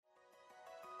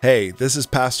Hey, this is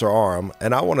Pastor Aram,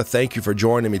 and I want to thank you for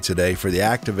joining me today for the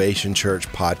Activation Church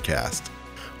podcast.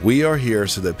 We are here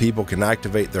so that people can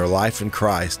activate their life in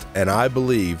Christ, and I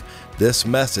believe this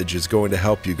message is going to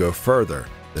help you go further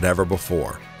than ever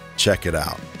before. Check it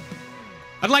out.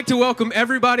 I'd like to welcome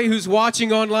everybody who's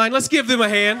watching online. Let's give them a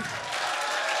hand.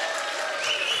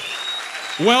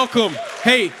 Welcome.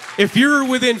 Hey, if you're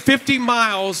within 50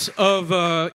 miles of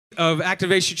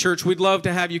Activation Church, we'd love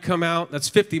to have you come out. That's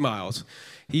 50 miles.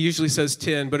 He usually says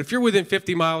 10, but if you're within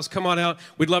 50 miles, come on out.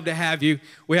 We'd love to have you.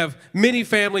 We have many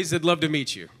families that'd love to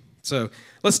meet you. So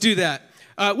let's do that.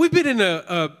 We've been in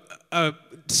a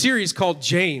series called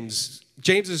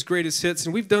James's Greatest Hits,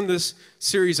 and we've done this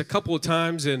series a couple of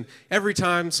times, and every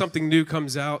time something new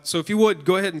comes out. So if you would,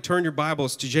 go ahead and turn your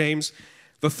Bibles to James,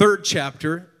 the 3rd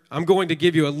chapter. I'm going to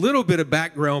give you a little bit of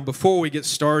background before we get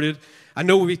started. I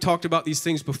know we've talked about these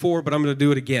things before, but I'm going to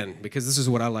do it again because this is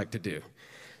what I like to do.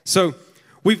 So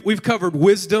we've covered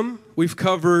wisdom, we've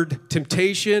covered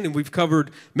temptation, and we've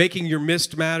covered making your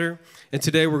mist matter. And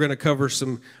today we're going to cover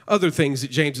some other things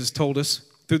that James has told us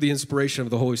through the inspiration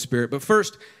of the Holy Spirit. But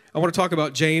first, I want to talk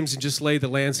about James and just lay the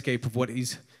landscape of what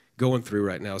he's going through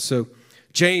right now. So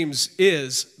James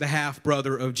is the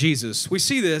half-brother of Jesus. We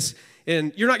see this,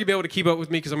 and you're not going to be able to keep up with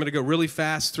me because I'm going to go really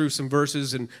fast through some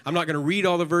verses, and I'm not going to read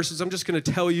all the verses. I'm just going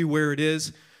to tell you where it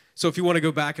is. So if you want to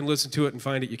go back and listen to it and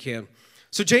find it, you can.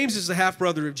 So James is the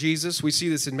half-brother of Jesus. We see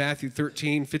this in Matthew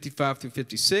 13, 55 through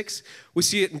 56. We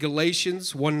see it in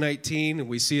Galatians 1:19, and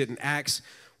we see it in Acts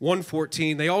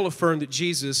 1:14. They all affirm that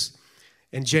Jesus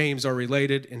and James are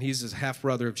related, and he's the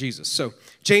half-brother of Jesus. So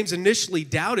James initially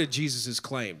doubted Jesus'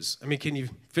 claims. I mean, can you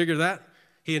figure that?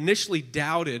 He initially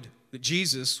doubted that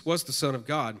Jesus was the Son of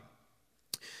God.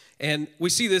 And we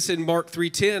see this in Mark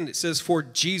 3:10. It says,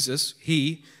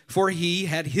 for he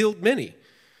had healed many,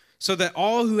 so that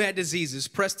all who had diseases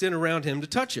pressed in around him to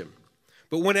touch him.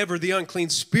 But whenever the unclean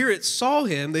spirits saw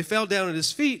him, they fell down at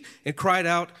his feet and cried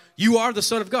out, you are the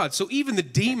Son of God. So even the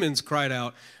demons cried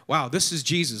out, wow, this is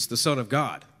Jesus, the Son of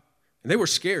God. And they were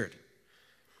scared.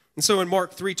 And so in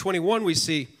Mark 3:21, we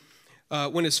see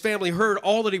when his family heard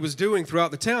all that he was doing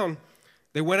throughout the town,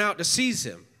 they went out to seize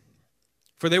him.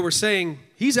 For they were saying,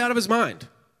 he's out of his mind.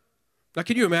 Now,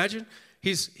 can you imagine?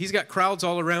 He's got crowds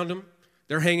all around him.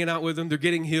 They're hanging out with him. They're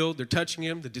getting healed. They're touching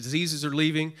him. The diseases are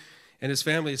leaving. And his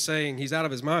family is saying he's out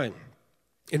of his mind.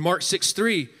 In Mark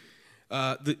 6:3,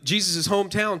 Jesus'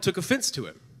 hometown took offense to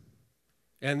him.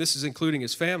 And this is including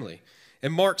his family.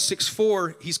 In Mark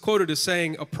 6:4, he's quoted as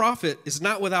saying, a prophet is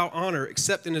not without honor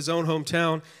except in his own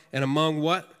hometown and among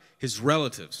what? His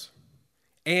relatives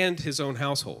and his own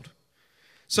household.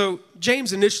 So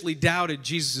James initially doubted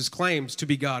Jesus' claims to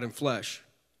be God in flesh,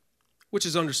 which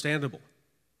is understandable.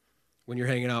 When you're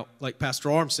hanging out, like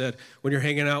Pastor Arm said, when you're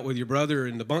hanging out with your brother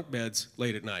in the bunk beds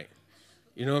late at night.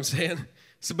 You know what I'm saying?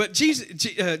 So, but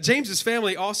James's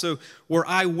family also were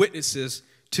eyewitnesses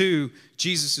to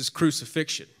Jesus'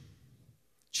 crucifixion.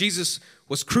 Jesus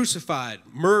was crucified,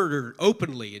 murdered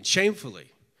openly and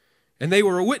shamefully, and they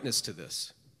were a witness to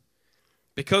this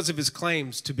because of his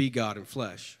claims to be God in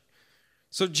flesh.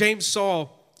 So James saw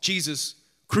Jesus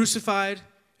crucified,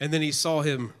 and then he saw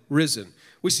him risen.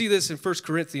 We see this in 1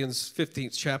 Corinthians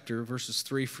 15th chapter, verses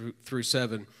 3 through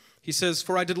 7. He says,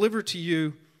 for I deliver to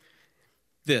you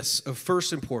this of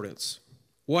first importance,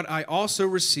 what I also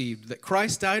received, that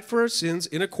Christ died for our sins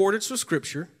in accordance with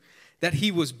Scripture, that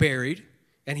he was buried,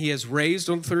 and he has raised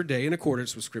on the 3rd day in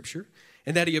accordance with Scripture,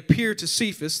 and that he appeared to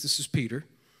Cephas, this is Peter,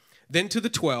 then to the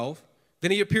 12,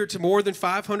 then he appeared to more than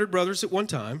 500 brothers at one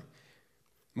time,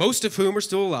 most of whom are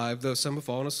still alive, though some have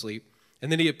fallen asleep.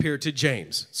 And then he appeared to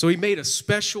James. So he made a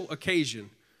special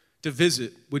occasion to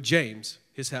visit with James,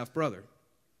 his half-brother.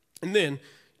 And then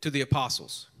to the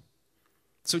apostles.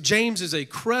 So James is a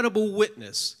credible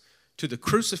witness to the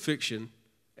crucifixion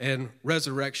and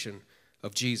resurrection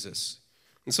of Jesus.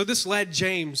 And so this led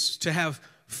James to have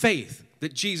faith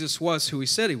that Jesus was who he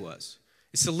said he was.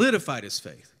 It solidified his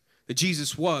faith that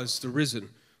Jesus was the risen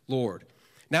Lord.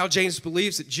 Now James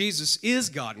believes that Jesus is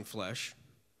God in flesh,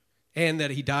 and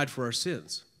that he died for our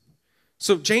sins.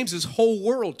 So James's whole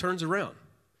world turns around.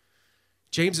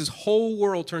 James's whole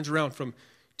world turns around from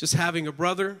just having a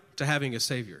brother to having a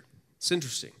Savior. It's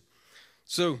interesting.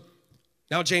 So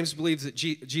now James believes that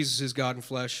Jesus is God in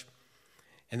flesh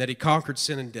and that he conquered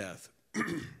sin and death.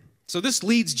 So this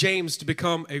leads James to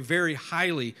become a very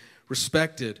highly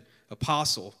respected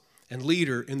apostle and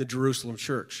leader in the Jerusalem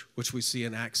church, which we see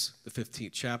in Acts, the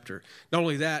 15th chapter. Not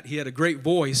only that, he had a great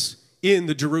voice in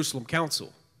the Jerusalem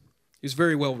council. He was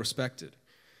very well respected.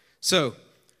 So,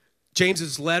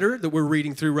 James's letter that we're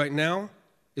reading through right now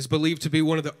is believed to be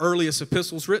one of the earliest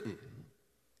epistles written.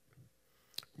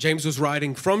 James was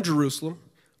writing from Jerusalem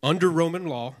under Roman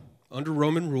law, under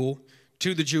Roman rule,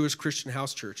 to the Jewish Christian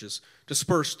house churches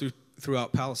dispersed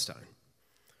throughout Palestine.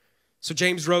 So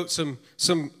James wrote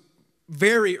some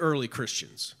very early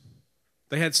Christians.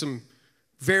 They had some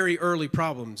very early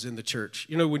problems in the church.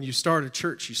 You know, when you start a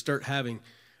church, you start having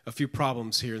a few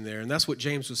problems here and there, and that's what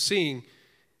James was seeing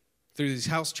through these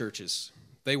house churches.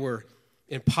 They were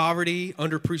in poverty,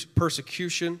 under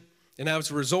persecution, and as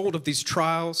a result of these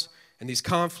trials and these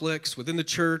conflicts within the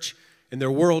church and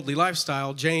their worldly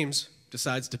lifestyle, James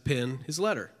decides to pen his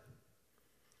letter.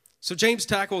 So James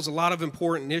tackles a lot of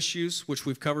important issues, which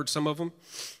we've covered some of them,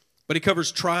 but he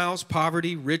covers trials,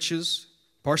 poverty, riches,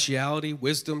 partiality,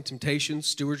 wisdom, temptation,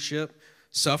 stewardship,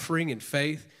 suffering, and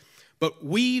faith. But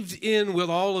weaved in with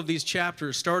all of these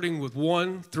chapters, starting with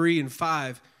 1, 3, and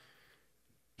 5,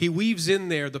 he weaves in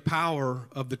there the power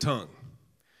of the tongue.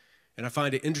 And I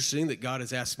find it interesting that God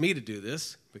has asked me to do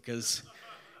this because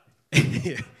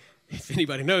if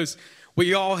anybody knows,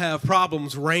 we all have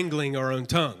problems wrangling our own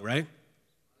tongue, right?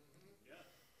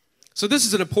 So this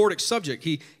is an important subject.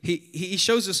 He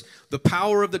shows us the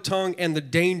power of the tongue and the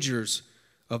dangers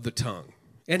of the tongue.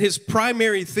 And his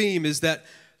primary theme is that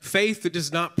faith that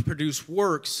does not produce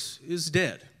works is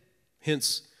dead.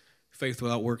 Hence, faith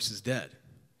without works is dead.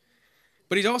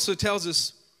 But he also tells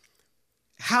us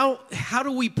how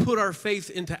do we put our faith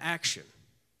into action?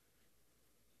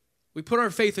 We put our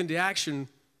faith into action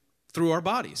through our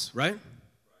bodies, right?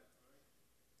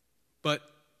 But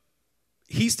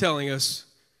he's telling us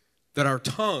that our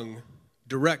tongue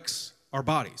directs our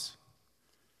bodies.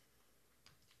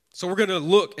 So we're going to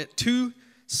look at two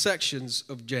sections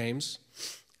of James,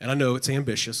 and I know it's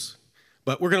ambitious,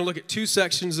 but we're going to look at two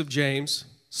sections of James,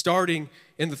 starting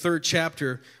in the 3rd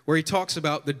chapter, where he talks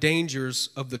about the dangers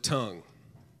of the tongue.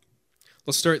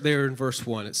 Let's start there in verse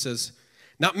 1. It says,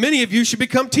 "Not many of you should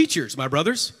become teachers, my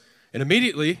brothers." And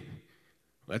immediately,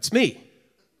 that's me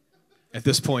at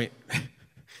this point.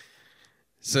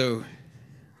 So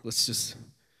let's just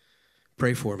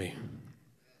pray for me.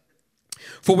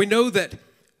 "For we know that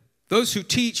those who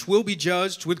teach will be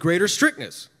judged with greater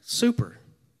strictness." Super.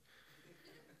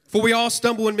 "For we all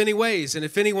stumble in many ways, and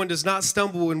if anyone does not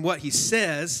stumble in what he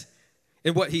says,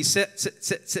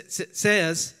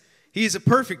 says, he is a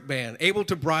perfect man, able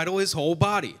to bridle his whole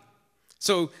body."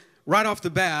 So right off the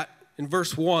bat, in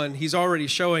verse 1, he's already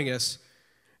showing us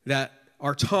that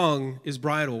our tongue is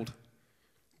bridles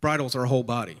our whole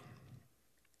body.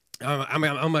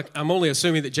 I'm only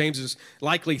assuming that James is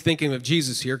likely thinking of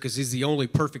Jesus here because he's the only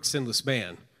perfect sinless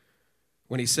man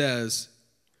when he says,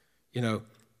 you know,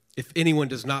 if anyone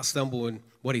does not stumble in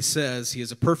what he says, he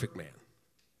is a perfect man.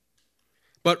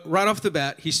 But right off the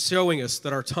bat, he's showing us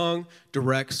that our tongue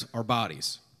directs our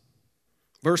bodies.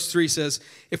 Verse 3 says,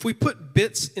 "If we put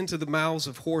bits into the mouths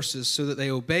of horses so that they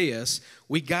obey us,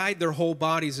 we guide their whole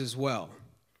bodies as well.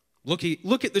 Look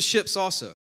at the ships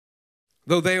also.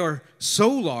 Though they are so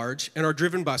large and are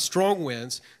driven by strong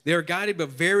winds, they are guided by a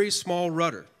very small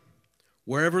rudder,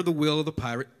 wherever the will of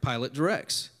the pilot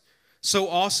directs. So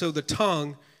also the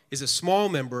tongue is a small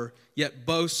member, yet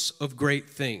boasts of great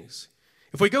things."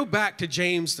 If we go back to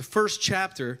James, the 1st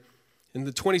chapter, in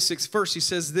the 26th verse, he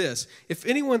says this, "If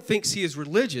anyone thinks he is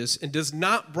religious and does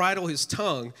not bridle his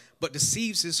tongue, but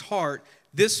deceives his heart,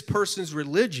 this person's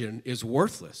religion is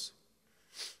worthless."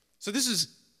 So this is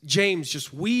James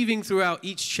just weaving throughout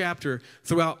each chapter,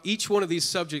 throughout each one of these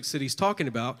subjects that he's talking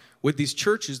about with these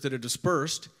churches that are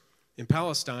dispersed in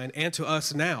Palestine and to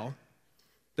us now,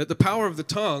 that the power of the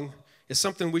tongue is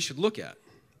something we should look at.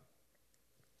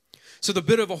 So the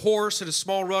bit of a horse and a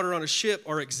small rudder on a ship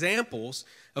are examples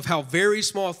of how very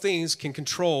small things can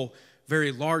control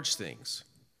very large things.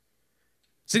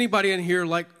 Does anybody in here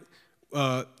like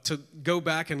to go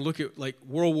back and look at like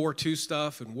World War II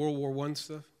stuff and World War I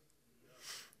stuff?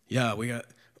 Yeah, we got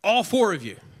all 4 of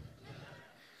you.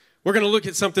 We're going to look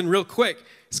at something real quick.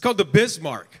 It's called the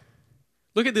Bismarck.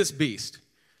 Look at this beast.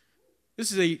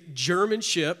 This is a German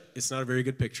ship. It's not a very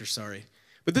good picture, sorry.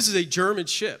 But this is a German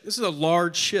ship. This is a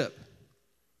large ship.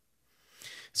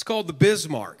 It's called the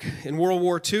Bismarck. In World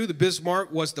War II, the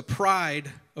Bismarck was the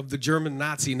pride of the German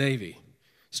Nazi Navy,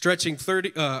 stretching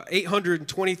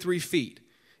 823 feet.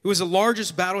 It was the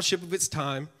largest battleship of its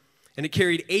time, and it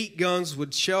carried 8 guns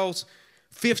with shells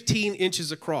 15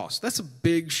 inches across. That's a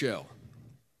big shell.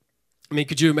 I mean,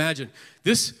 could you imagine?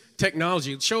 This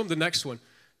technology, show them the next one.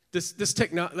 This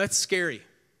technology, that's scary.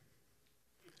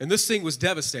 And this thing was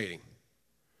devastating.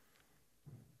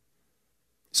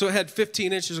 So it had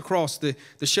 15 inches across. The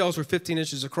shells were 15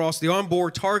 inches across. The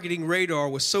onboard targeting radar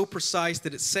was so precise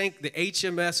that it sank the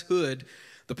HMS Hood,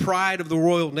 the pride of the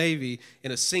Royal Navy,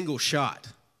 in a single shot.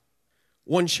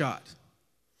 One shot.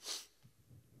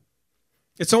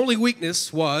 Its only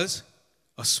weakness was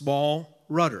a small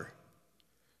rudder.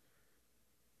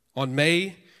 On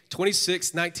May 26,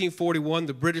 1941,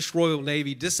 the British Royal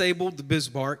Navy disabled the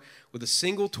Bismarck with a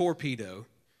single torpedo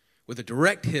with a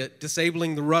direct hit,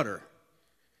 disabling the rudder.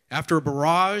 After a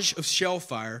barrage of shell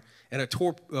fire and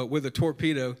with a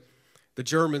torpedo, the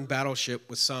German battleship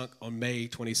was sunk on May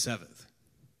 27th.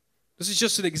 This is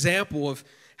just an example of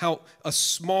how a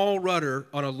small rudder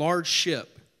on a large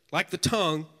ship, like the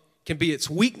tongue, can be its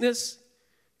weakness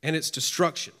and its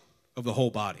destruction of the whole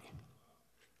body.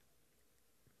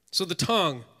 So the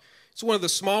tongue, it's one of the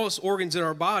smallest organs in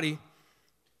our body,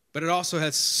 but it also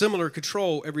has similar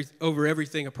control over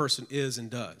everything a person is and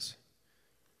does.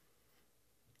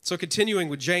 So continuing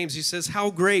with James, he says, how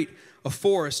great a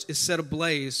forest is set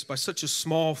ablaze by such a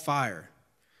small fire.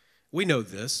 We know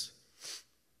this.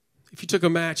 If you took a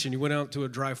match and you went out to a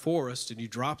dry forest and you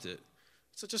dropped it,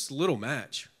 it's just a little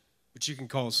match, but you can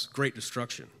cause great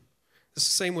destruction. It's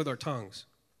the same with our tongues.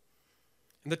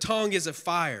 And the tongue is a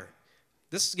fire.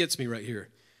 This gets me right here.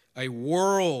 A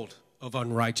world of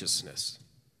unrighteousness.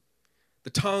 The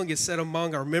tongue is set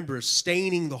among our members,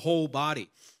 staining the whole body.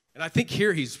 And I think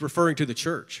here he's referring to the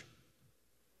church.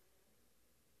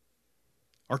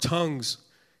 Our tongues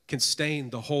can stain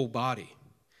the whole body,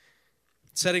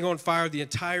 setting on fire the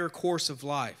entire course of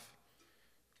life.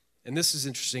 And this is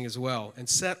interesting as well, and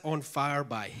set on fire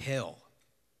by hell.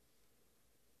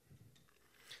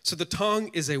 So the tongue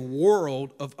is a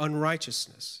world of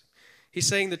unrighteousness. He's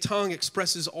saying the tongue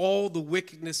expresses all the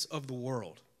wickedness of the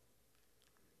world.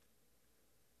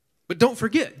 But don't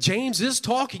forget, James is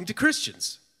talking to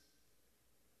Christians.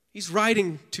 He's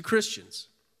writing to Christians.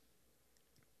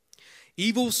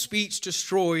 Evil speech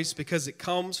destroys because it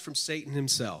comes from Satan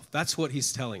himself. That's what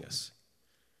he's telling us.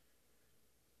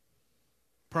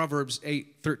 Proverbs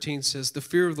 8:13 says, the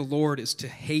fear of the Lord is to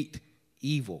hate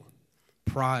evil,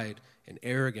 pride and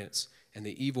arrogance and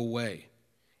the evil way,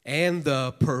 and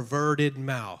the perverted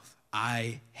mouth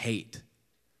I hate.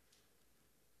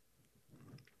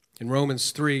 In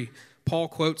Romans 3, Paul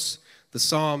quotes the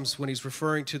Psalms when he's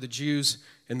referring to the Jews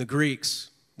and the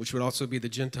Greeks, which would also be the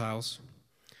Gentiles.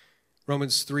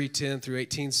 Romans 3:10 through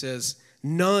 18 says,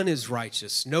 none is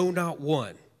righteous, no, not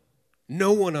one.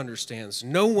 No one understands,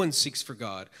 no one seeks for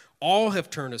God. All have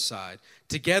turned aside.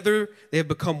 Together they have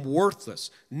become worthless.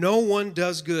 No one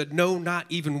does good, no, not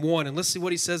even one. And let's see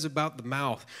what he says about the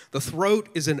mouth. The throat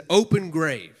is an open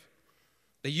grave.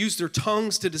 They use their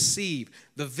tongues to deceive.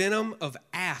 The venom of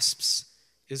asps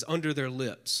is under their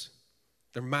lips.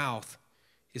 Their mouth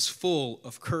is full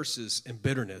of curses and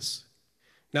bitterness.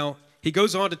 Now, he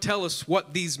goes on to tell us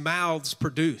what these mouths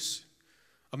produce.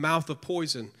 A mouth of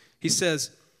poison. He says,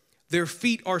 their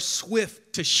feet are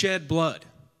swift to shed blood.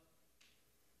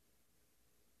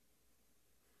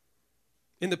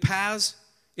 In their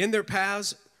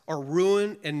paths are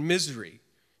ruin and misery,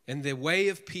 and the way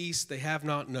of peace they have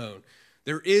not known.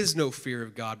 There is no fear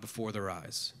of God before their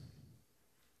eyes.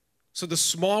 So the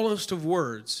smallest of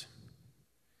words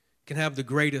can have the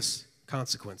greatest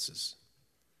consequences.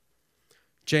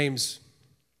 James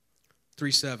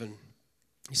 3:7,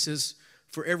 he says,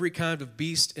 for every kind of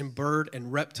beast and bird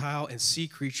and reptile and sea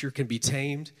creature can be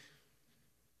tamed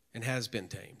and has been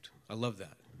tamed. I love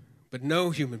that. But no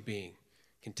human being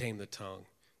can tame the tongue.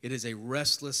 It is a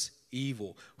restless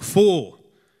evil, full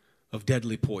of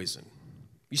deadly poison.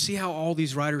 You see how all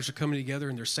these writers are coming together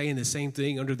and they're saying the same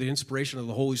thing under the inspiration of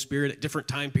the Holy Spirit at different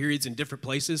time periods in different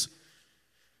places?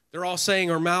 They're all saying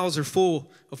our mouths are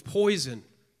full of poison.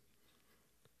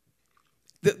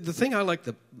 The thing I like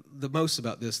the most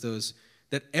about this, though, is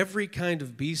that every kind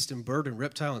of beast and bird and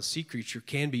reptile and sea creature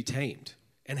can be tamed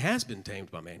and has been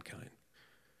tamed by mankind.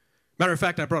 Matter of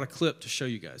fact, I brought a clip to show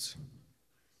you guys.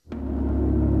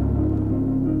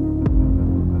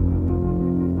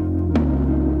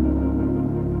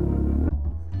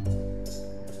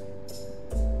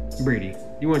 Brady,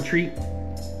 you want a treat?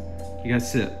 You gotta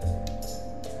sit.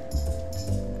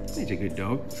 He's a good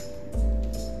dog.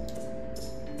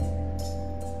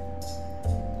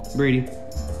 Brady,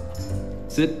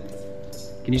 sit.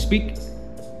 Can you speak?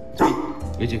 Speak.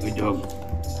 He's a good dog.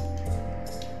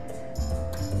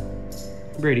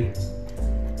 Brady,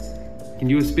 can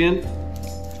you do a spin?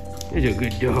 He's a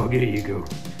good dog. There you go.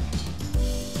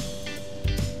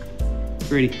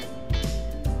 Brady,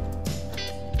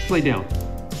 just lay down.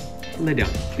 Lay down.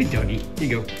 Good doggy. Here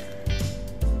you go.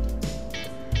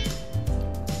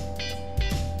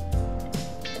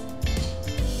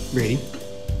 Brady,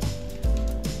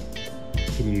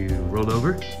 can you roll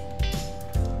over?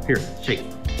 Here, shake,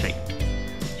 shake,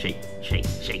 shake, shake,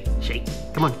 shake, shake.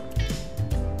 Come on.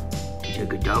 Good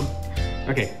sugar dog.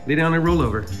 Okay, lay down and roll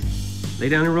over. Lay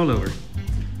down and roll over.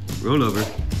 Roll over.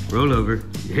 Roll over.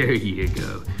 There you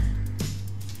go.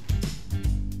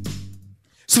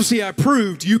 So see, I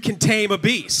proved you can tame a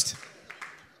beast.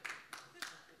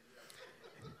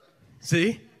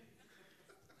 See?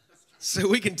 So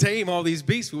we can tame all these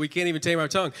beasts, but we can't even tame our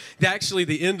tongue. Actually,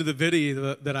 the end of the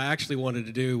video that I actually wanted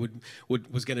to do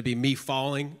was going to be me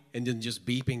falling and then just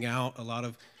beeping out a lot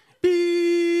of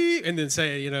beep, and then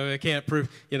saying, I can't prove,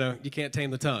 you can't tame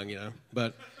the tongue,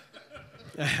 But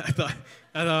I thought,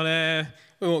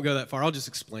 we won't go that far. I'll just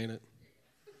explain it.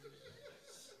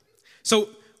 So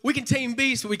we can tame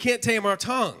beasts, but we can't tame our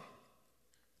tongue.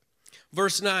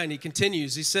 Verse 9, he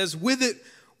continues. He says, with it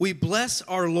we bless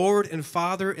our Lord and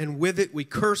Father, and with it we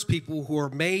curse people who are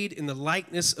made in the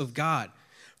likeness of God.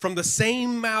 From the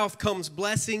same mouth comes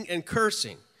blessing and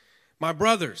cursing. My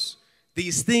brothers,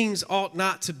 these things ought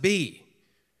not to be.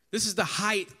 This is the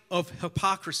height of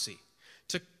hypocrisy.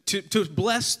 To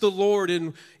bless the Lord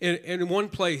in one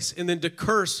place and then to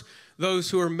curse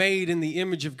those who are made in the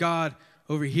image of God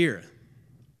over here.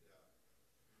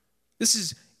 This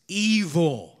is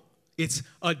evil. It's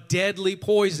a deadly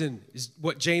poison, is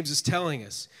what James is telling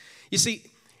us. You see,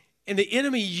 and the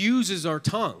enemy uses our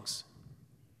tongues.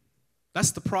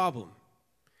 That's the problem.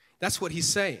 That's what he's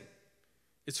saying.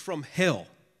 It's from hell.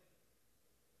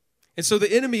 And so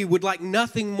the enemy would like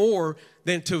nothing more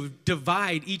than to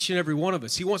divide each and every one of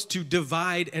us. He wants to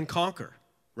divide and conquer,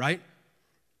 right?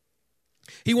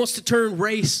 He wants to turn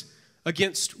race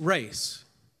against race.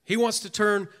 He wants to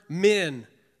turn men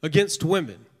against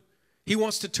women. He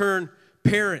wants to turn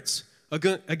parents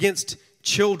against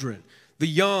children, the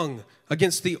young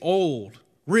against the old,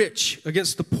 rich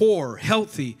against the poor,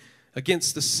 healthy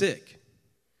against the sick.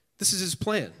 This is his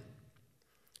plan.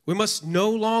 We must no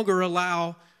longer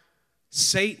allow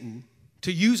Satan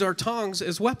to use our tongues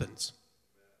as weapons.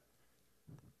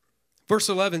 Verse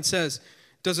 11 says,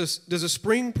 does a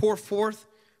spring pour forth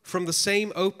from the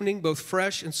same opening both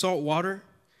fresh and salt water?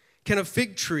 Can a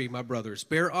fig tree, my brothers,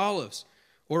 bear olives,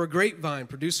 or a grapevine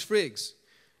produce figs?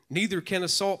 Neither can a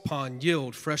salt pond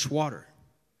yield fresh water.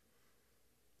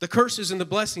 The curses and the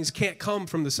blessings can't come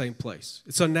from the same place.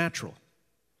 It's unnatural.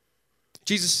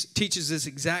 Jesus teaches this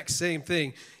exact same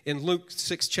thing in Luke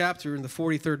 6 chapter in the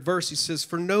 43rd verse. He says,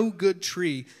 for no good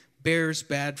tree bears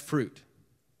bad fruit,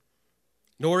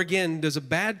 nor again does a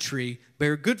bad tree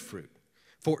bear good fruit.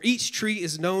 For each tree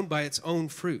is known by its own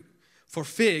fruit. For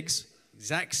figs,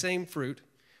 exact same fruit,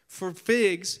 for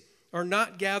figs are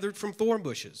not gathered from thorn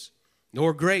bushes,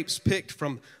 nor grapes picked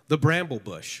from the bramble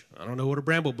bush. I don't know what a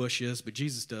bramble bush is, but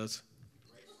Jesus does.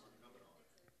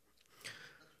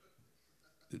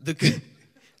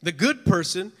 The good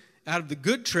person out of the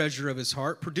good treasure of his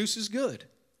heart produces good,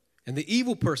 and the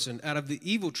evil person out of the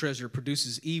evil treasure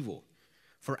produces evil.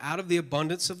 For out of the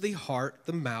abundance of the heart,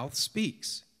 the mouth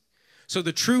speaks. So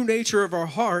the true nature of our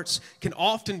hearts can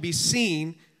often be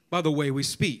seen by the way we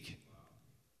speak.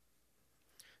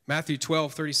 Matthew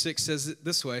 12:36 says it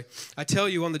this way, I tell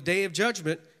you, on the day of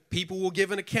judgment, people will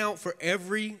give an account for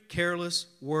every careless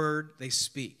word they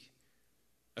speak.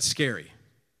 That's scary.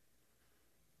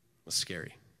 That's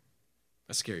scary.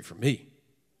 That's scary for me.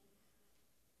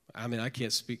 I mean, I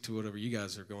can't speak to whatever you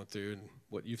guys are going through and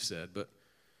what you've said, but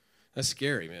that's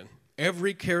scary, man.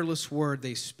 Every careless word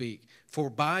they speak. For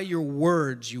by your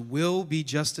words you will be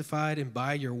justified, and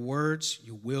by your words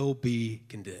you will be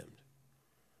condemned.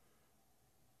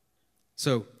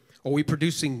 So, are we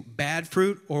producing bad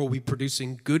fruit or are we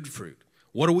producing good fruit?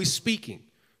 What are we speaking?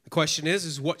 The question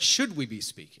is what should we be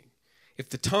speaking? If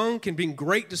the tongue can bring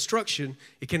great destruction,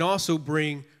 it can also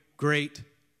bring great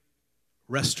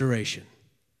restoration.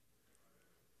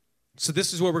 So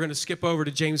this is where we're going to skip over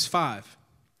to James 5,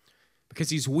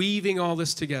 because he's weaving all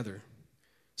this together,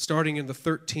 starting in the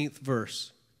 13th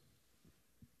verse.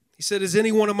 He said, is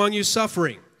anyone among you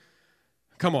suffering?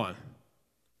 Come on.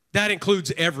 That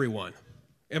includes everyone.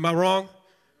 Am I wrong?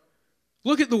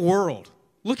 Look at the world.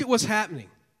 Look at what's happening.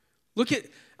 Look at,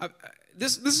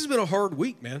 this has been a hard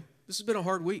week, man. This has been a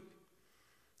hard week.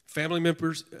 Family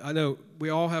members, I know we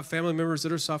all have family members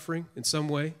that are suffering in some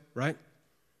way, right?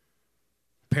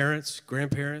 Parents,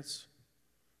 grandparents,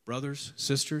 brothers,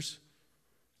 sisters.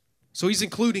 So he's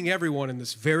including everyone in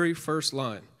this very first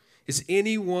line. Is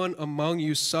anyone among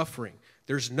you suffering?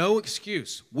 There's no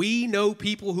excuse. We know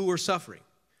people who are suffering.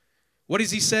 What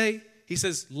does he say? He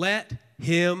says, let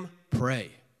him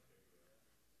pray.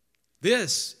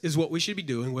 This is what we should be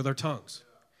doing with our tongues.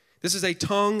 This is a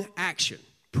tongue action.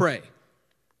 Pray.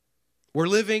 We're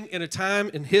living in a time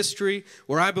in history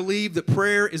where I believe that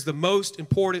prayer is the most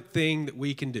important thing that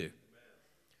we can do.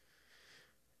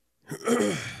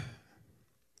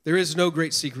 There is no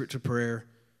great secret to prayer.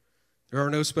 There are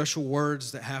no special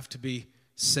words that have to be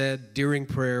said during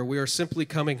prayer. We are simply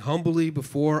coming humbly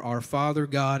before our Father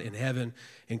God in heaven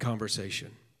in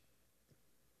conversation.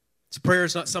 So prayer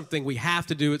is not something we have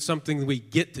to do, it's something we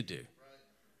get to do.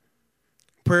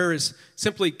 Prayer is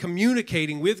simply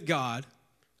communicating with God,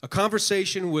 a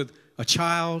conversation with a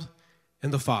child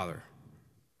and the Father.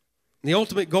 And the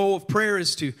ultimate goal of prayer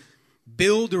is to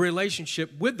build a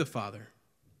relationship with the Father.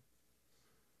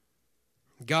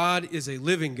 God is a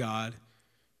living God.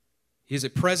 He is a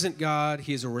present God.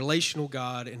 He is a relational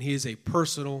God. And He is a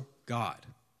personal God.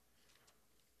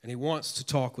 And He wants to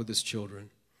talk with His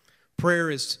children. Prayer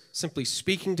is simply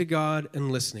speaking to God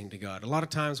and listening to God. A lot of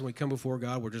times when we come before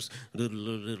God, we're just you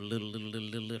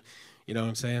know what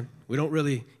I'm saying? We don't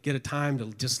really get a time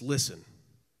to just listen.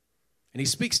 And He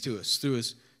speaks to us through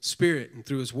His Spirit and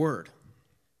through His Word.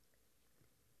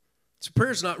 So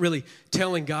prayer is not really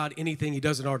telling God anything He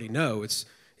doesn't already know. It's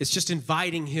just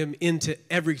inviting Him into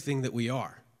everything that we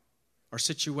are, our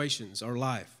situations, our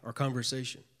life, our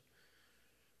conversation.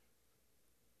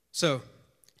 So,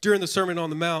 during the Sermon on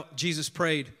the Mount, Jesus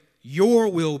prayed, "Your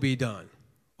will be done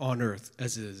on earth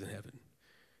as it is in heaven."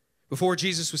 Before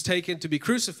Jesus was taken to be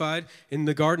crucified in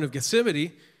the Garden of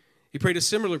Gethsemane, He prayed a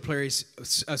similar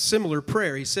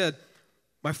prayer. He said,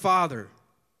 "My Father,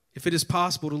 if it is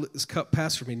possible to let this cup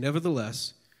pass from me,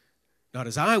 nevertheless, not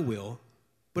as I will,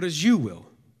 but as you will."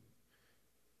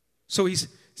 So He's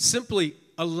simply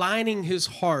aligning His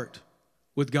heart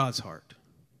with God's heart.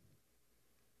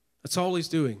 That's all He's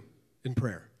doing in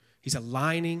prayer. He's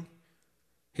aligning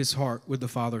His heart with the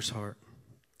Father's heart.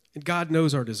 And God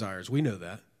knows our desires. We know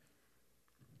that.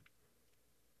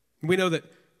 We know that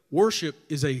worship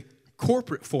is a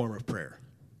corporate form of prayer.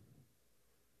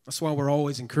 That's why we're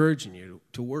always encouraging you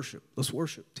to worship. Let's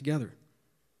worship together.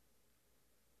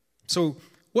 So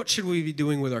what should we be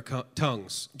doing with our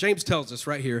tongues? James tells us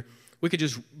right here. We could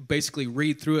just basically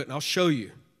read through it, and I'll show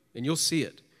you, and you'll see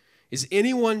it. Is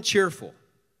anyone cheerful?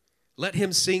 Let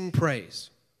him sing praise.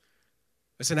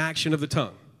 That's an action of the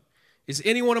tongue. Is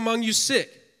anyone among you sick?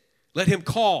 Let him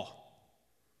call.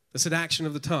 That's an action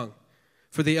of the tongue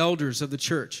for the elders of the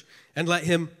church. And let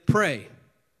him pray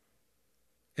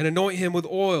and anoint him with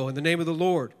oil in the name of the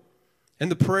Lord.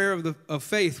 And the prayer of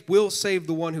faith will save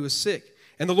the one who is sick,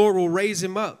 and the Lord will raise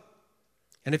him up.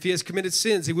 And if he has committed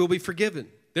sins, he will be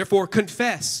forgiven. Therefore,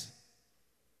 confess.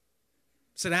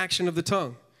 It's an action of the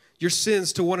tongue. Your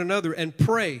sins to one another, and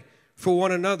pray for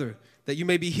one another that you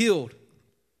may be healed.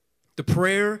 The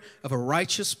prayer of a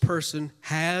righteous person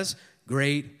has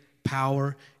great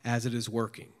power as it is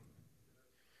working.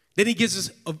 Then he gives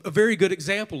us a very good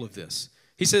example of this.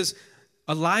 He says,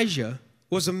 Elijah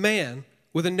was a man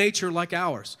with a nature like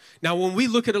ours. Now, when we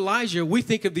look at Elijah, we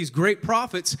think of these great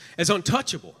prophets as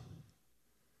untouchable.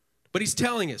 But he's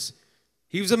telling us,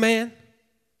 he was a man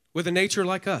with a nature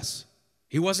like us.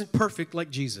 He wasn't perfect like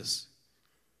Jesus.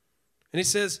 And he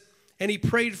says, and he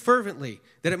prayed fervently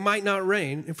that it might not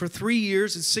rain. And for 3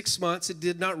 years and 6 months, it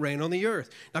did not rain on the earth.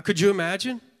 Now, could you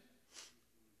imagine?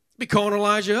 Be calling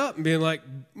Elijah up and being like,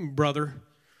 brother,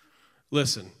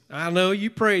 listen, I know you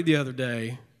prayed the other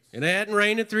day, and it hadn't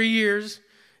rained in 3 years,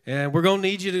 and we're going to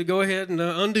need you to go ahead and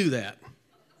undo that.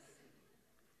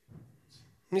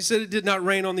 And he said it did not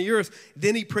rain on the earth.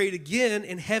 Then he prayed again,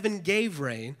 and heaven gave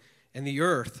rain, and the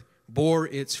earth bore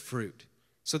its fruit.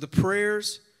 So the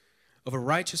prayers of a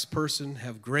righteous person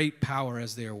have great power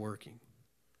as they are working.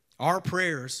 Our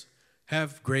prayers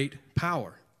have great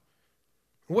power.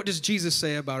 What does Jesus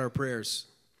say about our prayers?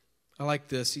 I like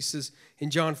this. He says in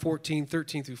John 14,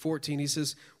 13 through 14, he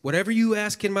says, whatever you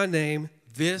ask in my name,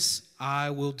 this I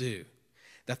will do,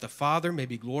 that the Father may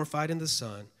be glorified in the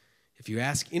Son. If you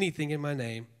ask anything in my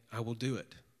name, I will do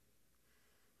it.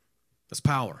 That's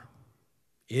power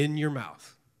in your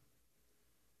mouth.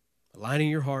 Aligning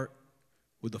your heart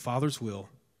with the Father's will.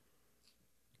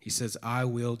 He says, I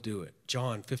will do it.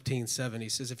 John 15, 7, he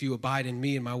says, if you abide in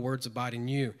me and my words abide in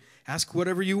you, ask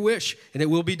whatever you wish and it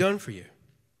will be done for you.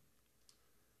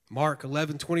 Mark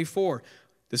 11, 24,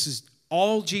 this is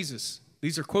all Jesus.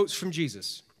 These are quotes from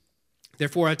Jesus.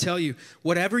 Therefore, I tell you,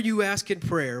 whatever you ask in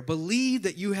prayer, believe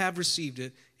that you have received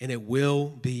it, and it will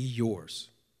be yours.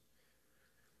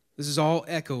 This is all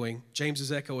echoing, James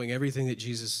is echoing everything that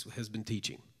Jesus has been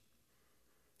teaching.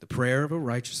 The prayer of a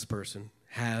righteous person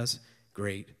has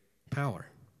great power.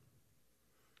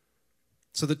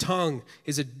 So the tongue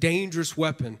is a dangerous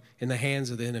weapon in the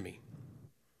hands of the enemy.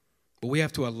 But we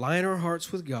have to align our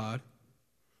hearts with God,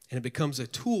 and it becomes a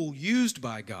tool used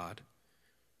by God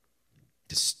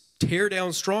to tear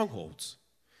down strongholds.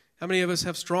 How many of us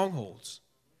have strongholds?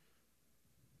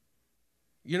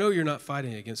 you know you're not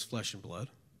fighting against flesh and blood.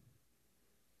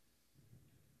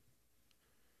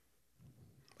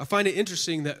 I find it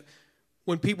interesting that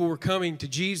when people were coming to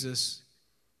Jesus,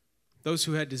 those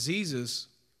who had diseases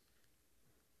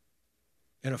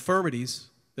and infirmities,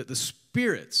 that the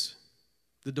spirits,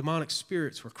 the demonic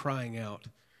spirits, were crying out,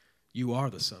 "You are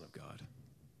the Son of God."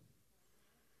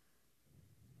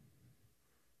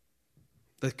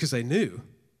 Because they knew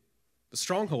the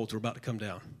strongholds were about to come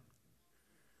down.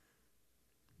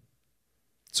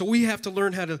 So we have to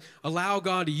learn how to allow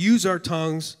God to use our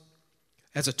tongues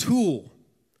as a tool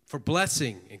for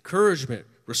blessing, encouragement,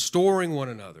 restoring one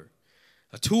another,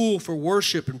 a tool for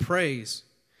worship and praise.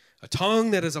 A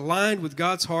tongue that is aligned with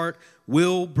God's heart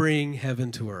will bring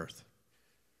heaven to earth,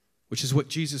 which is what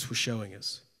Jesus was showing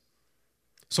us.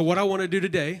 So what I want to do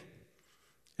today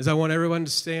is I want everyone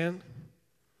to stand.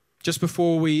 Just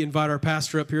before we invite our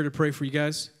pastor up here to pray for you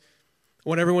guys, I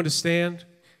want everyone to stand,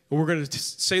 and we're going to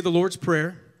say the Lord's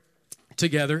Prayer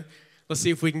together. Let's see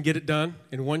if we can get it done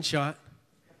in one shot.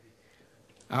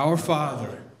 Our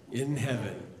Father in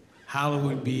heaven,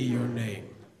 hallowed be your name.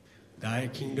 Thy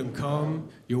kingdom come,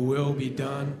 your will be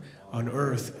done on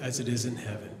earth as it is in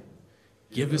heaven.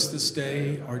 Give us this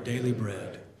day our daily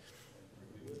bread.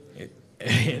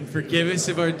 And forgive us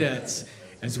of our debts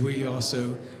as we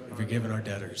also have forgiven our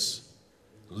debtors.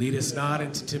 Lead us not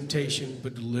into temptation,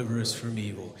 but deliver us from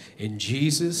evil. In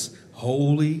Jesus'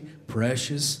 holy,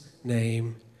 precious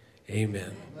name,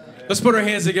 amen. Let's put our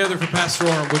hands together for Pastor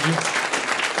Orem, would you?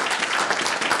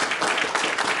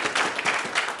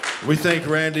 We thank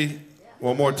Randy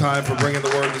one more time for bringing the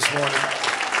word this morning.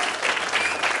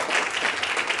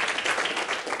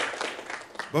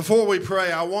 Before we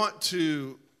pray, I want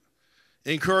to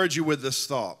encourage you with this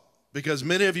thought, because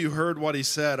many of you heard what he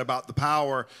said about the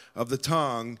power of the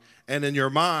tongue, and in your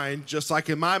mind, just like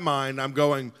in my mind, I'm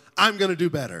going, I'm going to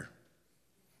do better.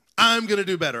 I'm going to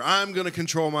do better. I'm going to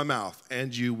control my mouth,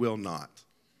 and you will not,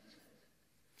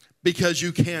 because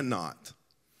you cannot.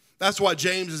 That's what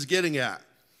James is getting at.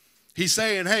 He's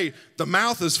saying, hey, the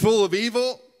mouth is full of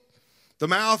evil. The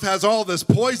mouth has all this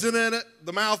poison in it.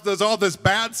 The mouth does all this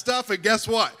bad stuff. And guess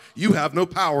what? You have no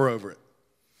power over it.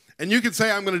 And you can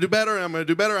say, I'm going to do better, I'm going to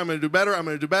do better, I'm going to do better, I'm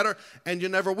going to do better, and you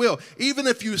never will. Even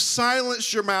if you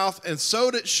silenced your mouth and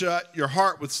sewed it shut, your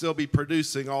heart would still be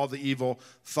producing all the evil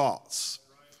thoughts,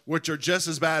 which are just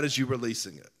as bad as you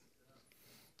releasing it.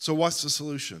 So what's the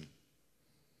solution?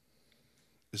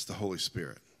 It's the Holy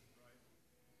Spirit.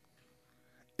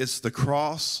 It's the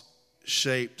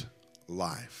cross-shaped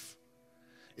life.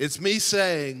 It's me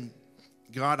saying,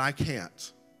 God, I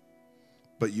can't,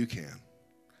 but you can.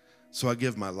 So I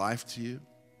give my life to you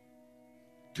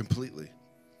completely.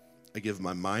 I give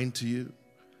my mind to you.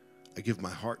 I give my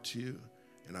heart to you.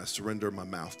 And I surrender my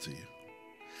mouth to you.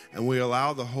 And we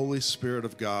allow the Holy Spirit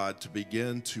of God to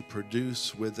begin to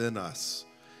produce within us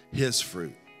his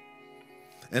fruit.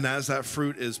 And as that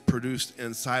fruit is produced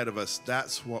inside of us,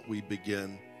 that's what we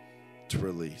begin to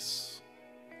release.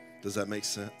 Does that make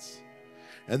sense?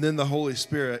 And then the Holy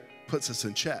Spirit puts us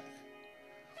in check.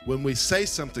 When we say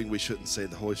something we shouldn't say,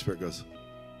 the Holy Spirit goes,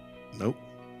 nope.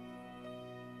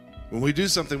 When we do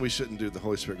something we shouldn't do, the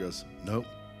Holy Spirit goes, nope.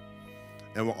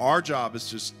 And our job is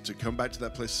just to come back to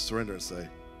that place of surrender and say,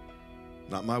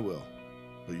 not my will,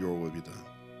 but your will be done.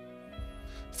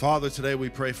 Father, today we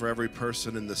pray for every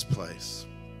person in this place.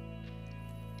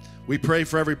 We pray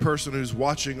for every person who's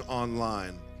watching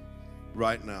online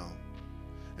right now.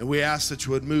 And we ask that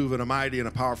you would move in a mighty and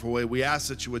a powerful way. We ask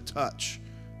that you would touch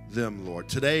them, Lord.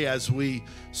 Today, as we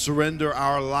surrender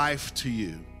our life to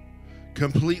you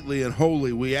completely and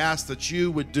wholly, we ask that you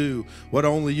would do what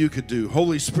only you could do.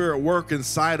 Holy Spirit, work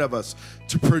inside of us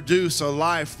to produce a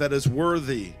life that is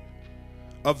worthy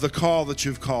of the call that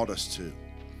you've called us to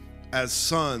as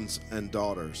sons and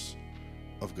daughters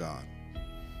of God.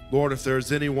 Lord, if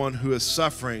there's anyone who is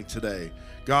suffering today,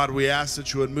 God, we ask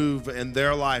that you would move in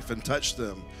their life and touch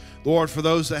them. Lord, for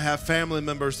those that have family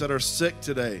members that are sick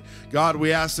today, God,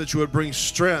 we ask that you would bring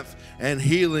strength and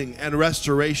healing and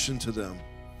restoration to them.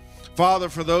 Father,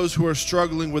 for those who are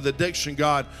struggling with addiction,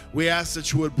 God, we ask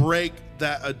that you would break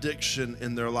that addiction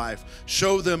in their life.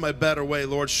 Show them a better way,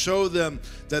 Lord. Show them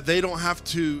that they don't have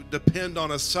to depend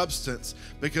on a substance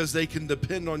because they can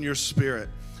depend on your Spirit.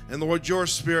 And Lord, your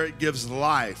Spirit gives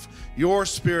life. Your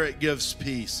Spirit gives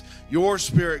peace. Your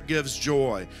Spirit gives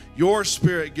joy. Your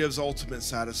Spirit gives ultimate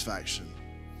satisfaction.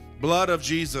 Blood of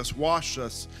Jesus, wash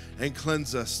us and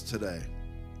cleanse us today.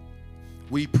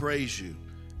 We praise you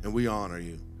and we honor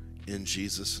you. In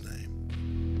Jesus' name,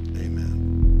 amen.